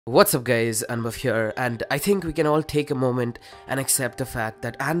What's up guys, Anubhav here, and I think we can all take a moment and accept the fact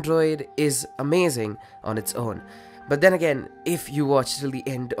that Android is amazing on its own. But then again, if you watch till the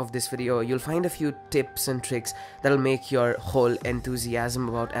end of this video, you'll find a few tips and tricks that'll make your whole enthusiasm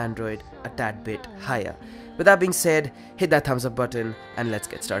about Android a tad bit higher. With that being said, hit that thumbs up button and let's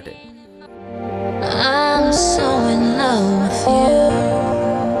get started. I'm so in love with you.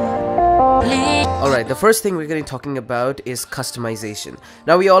 Alright, the first thing we're going to be talking about is customization.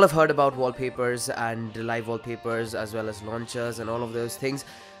 Now, we all have heard about wallpapers and live wallpapers as well as launchers and all of those things,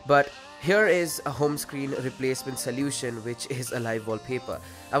 but here is a home screen replacement solution which is a live wallpaper.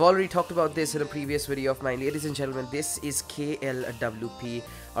 I've already talked about this in a previous video of mine. Ladies and gentlemen, this is KLWP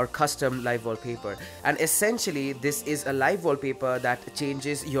or custom live wallpaper, and essentially this is a live wallpaper that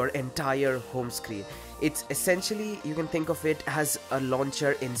changes your entire home screen. It's essentially, you can think of it as a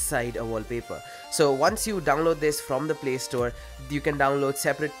launcher inside a wallpaper. So once you download this from the Play Store, you can download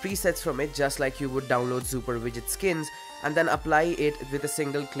separate presets from it just like you would download super widget skins, and then apply it with a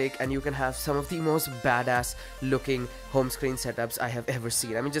single click and you can have some of the most badass looking home screen setups I have ever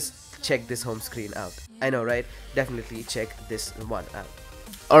seen. I mean, just check this home screen out. I know, right? Definitely check this one out.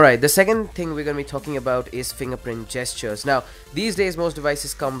 Alright, the second thing we're going to be talking about is fingerprint gestures. Now, these days most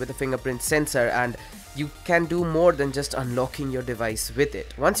devices come with a fingerprint sensor, and you can do more than just unlocking your device with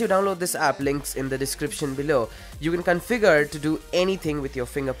it. Once you download this app, links in the description below, you can configure to do anything with your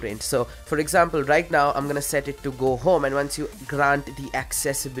fingerprint. So for example, right now I'm gonna set it to go home, and once you grant the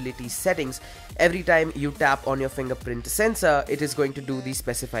accessibility settings, every time you tap on your fingerprint sensor, it is going to do the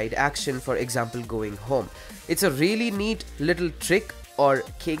specified action, for example going home. It's a really neat little trick or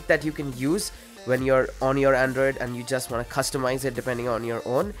cake that you can use when you're on your Android and you just want to customize it depending on your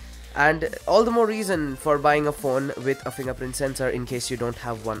own. And all the more reason for buying a phone with a fingerprint sensor in case you don't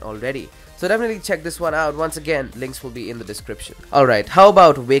have one already. So definitely check this one out. Once again, links will be in the description. Alright, how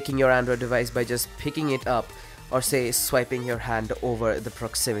about waking your Android device by just picking it up, or say swiping your hand over the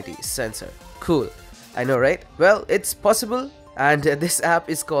proximity sensor? Cool, I know, right? Well, it's possible, and this app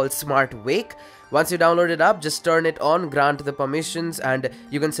is called Smart Wake. Once you download it up, just turn it on, grant the permissions, and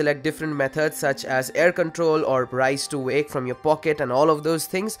you can select different methods such as air control or rise to wake from your pocket and all of those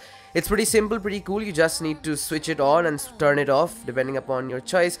things. It's pretty simple, pretty cool. You just need to switch it on and turn it off depending upon your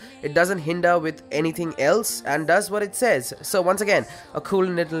choice. It doesn't hinder with anything else and does what it says. So once again, a cool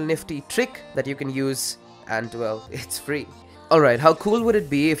little nifty trick that you can use, and well, it's free. Alright, how cool would it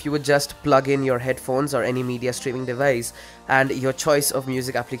be if you would just plug in your headphones or any media streaming device and your choice of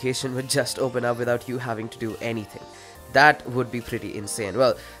music application would just open up without you having to do anything? That would be pretty insane.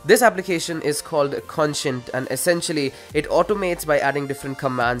 Well, this application is called Conscient, and essentially it automates by adding different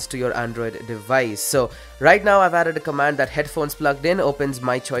commands to your Android device. So right now I've added a command that headphones plugged in opens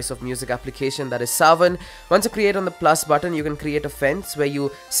my choice of music application, that is Savan. Once you create on the plus button, you can create a fence where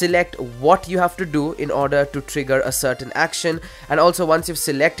you select what you have to do in order to trigger a certain action. And also once you've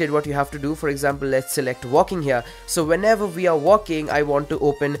selected what you have to do, for example, let's select walking here. So whenever we are walking, I want to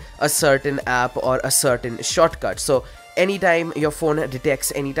open a certain app or a certain shortcut. So anytime your phone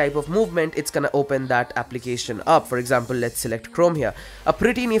detects any type of movement, it's gonna open that application up. For example, let's select Chrome here. A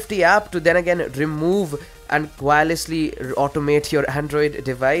pretty nifty app to then again remove and wirelessly automate your Android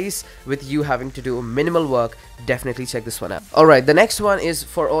device with you having to do minimal work. Definitely check this one out. Alright, the next one is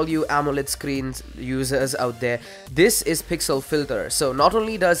for all you AMOLED screens users out there. This is Pixel Filter. So not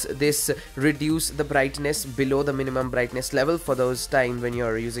only does this reduce the brightness below the minimum brightness level for those times when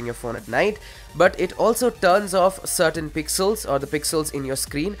you're using your phone at night, but it also turns off certain pixels or the pixels in your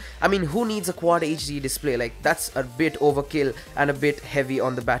screen. I mean, who needs a Quad HD display? Like, that's a bit overkill and a bit heavy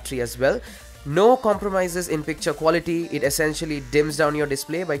on the battery as well. No compromises in picture quality. It essentially dims down your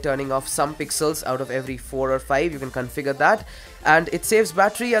display by turning off some pixels out of every 4 or 5. You can configure that, and it saves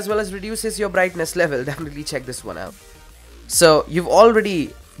battery as well as reduces your brightness level. Definitely check this one out. So you've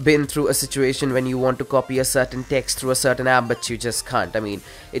already been through a situation when you want to copy a certain text through a certain app, but you just can't. I mean,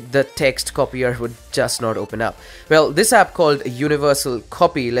 the text copier would just not open up. Well, this app called Universal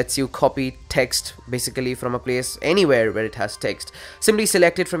Copy lets you copy text basically from a place anywhere where it has text. Simply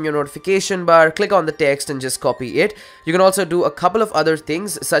select it from your notification bar, click on the text and just copy it. You can also do a couple of other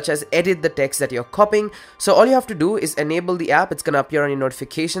things such as edit the text that you're copying. So all you have to do is enable the app. It's gonna appear on your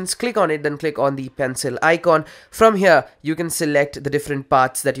notifications. Click on it, then click on the pencil icon. From here, you can select the different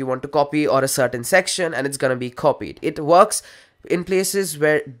parts that you want to copy or a certain section, and it's gonna be copied. It works in places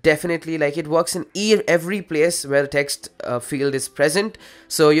where definitely, like, it works in every place where the text field is present.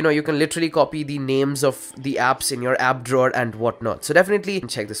 So you know, you can literally copy the names of the apps in your app drawer and whatnot. So definitely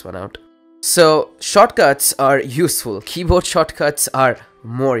check this one out. So shortcuts are useful. Keyboard shortcuts are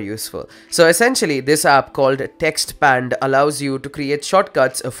more useful. So essentially this app called TextPand allows you to create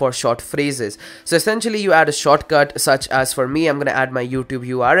shortcuts for short phrases. So essentially you add a shortcut, such as for me I'm going to add my YouTube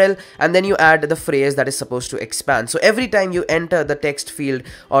URL, and then you add the phrase that is supposed to expand. So every time you enter the text field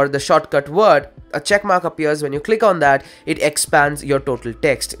or the shortcut word, a check mark appears. When you click on that, it expands your total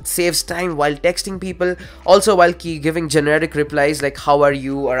text. It saves time while texting people, also while giving generic replies like how are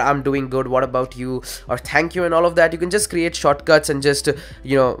you, or I'm doing good, what about you, or thank you, and all of that. You can just create shortcuts and just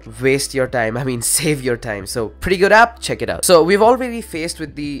waste your time, save your time. So pretty good app, check it out. So we've already faced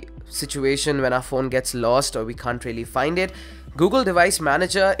with the situation when our phone gets lost or we can't really find it. Google Device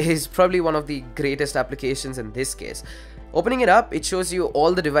Manager is probably one of the greatest applications in this case. Opening it up, it shows you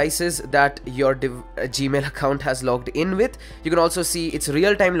all the devices that your Gmail account has logged in with. You can also see its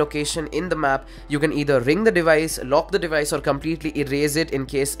real-time location in the map. You can either ring the device, lock the device, or completely erase it in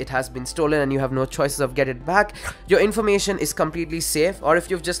case it has been stolen and you have no choices of get it back. Your information is completely safe, or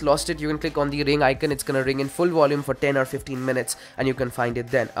if you've just lost it, you can click on the ring icon. It's gonna ring in full volume for 10 or 15 minutes and you can find it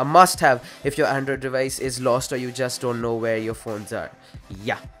then. A must-have if your Android device is lost or you just don't know where your phones are.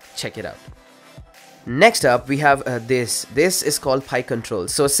 Yeah, check it out. Next up, we have this is called Pi Control.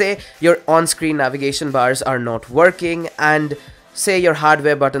 So say your on-screen navigation bars are not working, and say your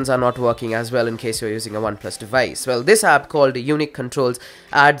hardware buttons are not working as well in case you're using a OnePlus device. Well, this app called Unique Controls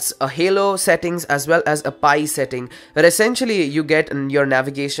adds a halo settings as well as a Pi setting, where essentially you get your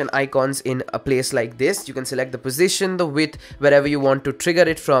navigation icons in a place like this. You can select the position, the width, wherever you want to trigger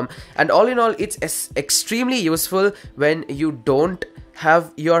it from, and all in all, it's extremely useful when you don't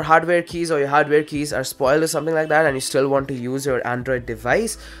have your hardware keys, or your hardware keys are spoiled or something like that, and you still want to use your Android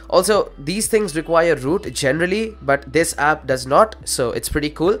device. Also, these things require root generally, but this app does not, so it's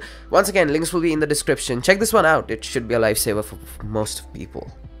pretty cool. Once again, links will be in the description. Check this one out. It should be a lifesaver for most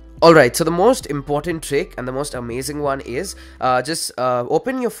people. Alright, so the most important trick and the most amazing one is just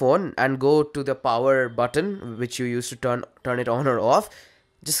open your phone and go to the power button which you use to turn it on or off.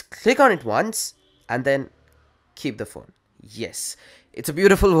 Just click on it once and then keep the phone. Yes, it's a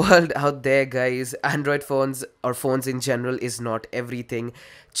beautiful world out there, guys. Android phones or phones in general is not everything.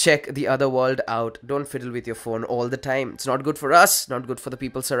 Check the other world out. Don't fiddle with your phone all the time. It's not good for us, not good for the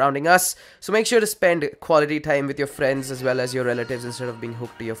people surrounding us. So make sure to spend quality time with your friends as well as your relatives instead of being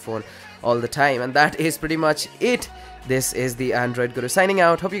hooked to your phone all the time. And that is pretty much it. This is the Android Guru signing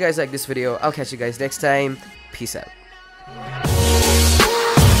out. Hope you guys like this video. I'll catch you guys next time. Peace out.